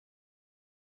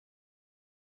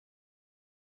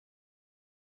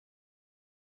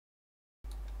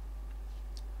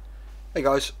Hey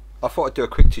guys, I thought I'd do a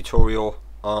quick tutorial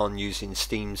on using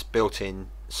Steam's built-in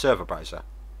server browser.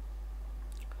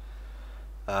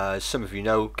 As some of you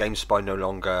know, GameSpy no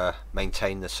longer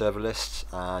maintain the server lists,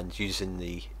 and using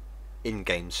the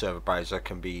in-game server browser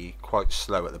can be quite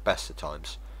slow at the best of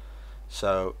times.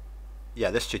 So yeah,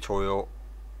 this tutorial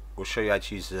will show you how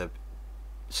to use the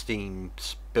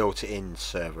Steam's built-in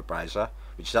server browser,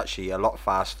 which is actually a lot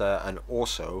faster, and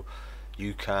also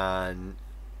you can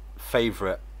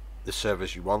favorite the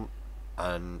servers you want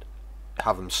and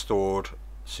have them stored,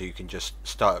 so you can just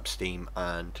start up Steam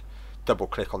and double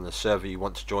click on the server you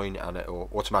want to join and it will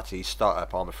automatically start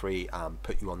up ArmA3 and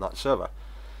put you on that server.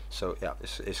 So yeah,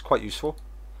 it's quite useful.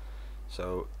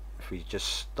 So if we just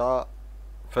start,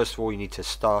 first of all you need to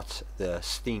start the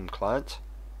Steam client,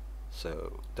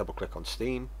 so double click on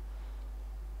Steam.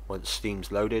 Once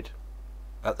Steam's loaded,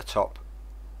 at the top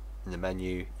in the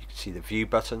menu you can see the view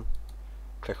button,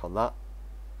 click on that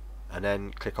and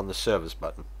then click on the servers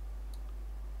button.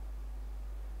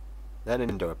 Then a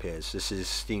window appears. This is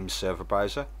Steam's server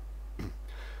browser.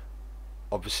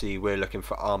 Obviously we're looking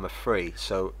for ArmA3,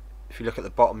 so if you look at the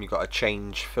bottom you've got a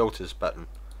change filters button.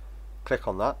 Click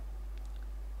on that,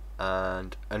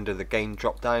 and under the game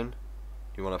drop down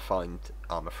you want to find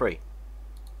ArmA3.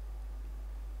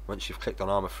 Once you've clicked on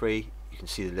ArmA3 you can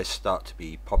see the list start to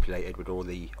be populated with all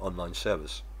the online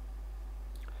servers.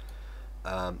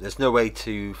 There's no way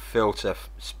to filter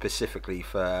specifically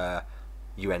for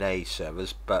UNA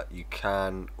servers, but you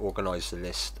can organise the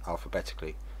list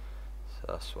alphabetically. So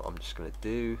that's what I'm just going to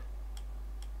do.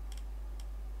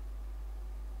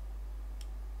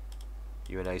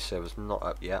 UNA servers not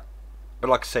up yet,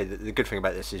 but like I say, the good thing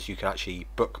about this is you can actually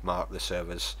bookmark the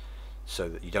servers, so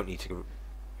that you don't need to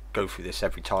go through this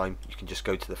every time. You can just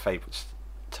go to the favourites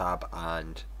tab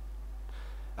and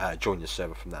join the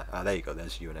server from there. There you go,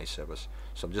 there's UNA servers.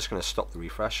 So I'm just going to stop the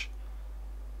refresh.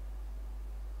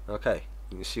 Okay,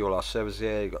 you can see all our servers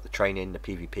here. You've got the training, the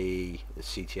PvP, the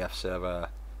CTF server,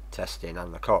 testing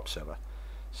and the co-op server.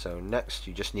 So next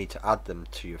you just need to add them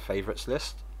to your favourites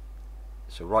list.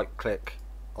 So right click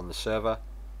on the server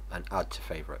and add to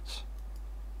favourites.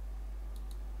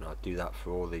 And I'll do that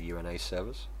for all the UNA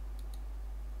servers.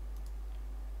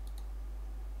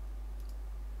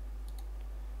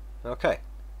 Okay.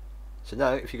 So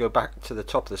now if you go back to the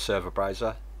top of the server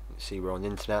browser, you can see we're on the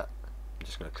internet. I'm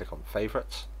just going to click on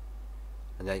favourites,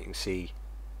 and then you can see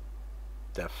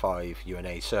there are 5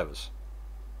 UNA servers.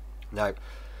 Now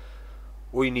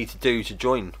all you need to do to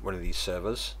join one of these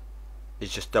servers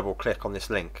is just double click on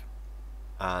this link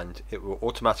and it will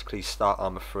automatically start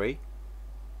ArmA3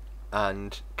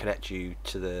 and connect you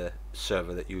to the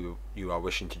server that you are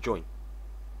wishing to join.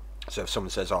 So if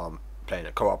someone says, oh, I'm playing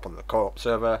a co-op on the co-op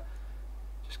server,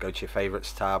 just go to your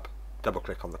favourites tab, double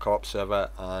click on the co-op server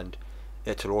and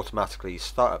it will automatically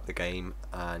start up the game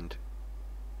and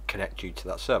connect you to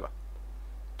that server.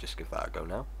 Just give that a go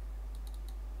now.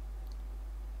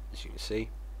 As you can see,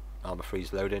 ArmA3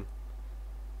 is loading.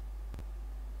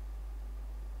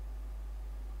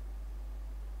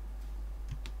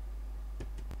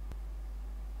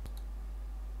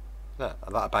 That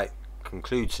about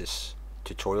concludes this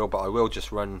tutorial, but I will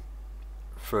just run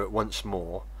through it once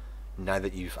more now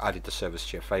that you've added the servers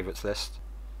to your favourites list.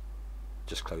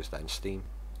 Just close down Steam.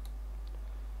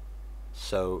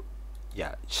 So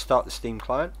yeah, start the Steam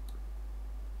client.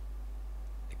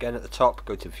 Again at the top,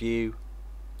 go to View,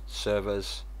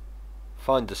 Servers,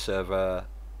 find the server,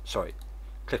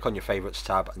 click on your favourites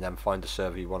tab and then find the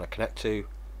server you want to connect to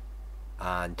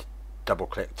and double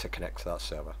click to connect to that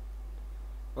server.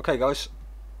 Okay guys,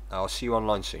 I'll see you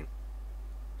online soon.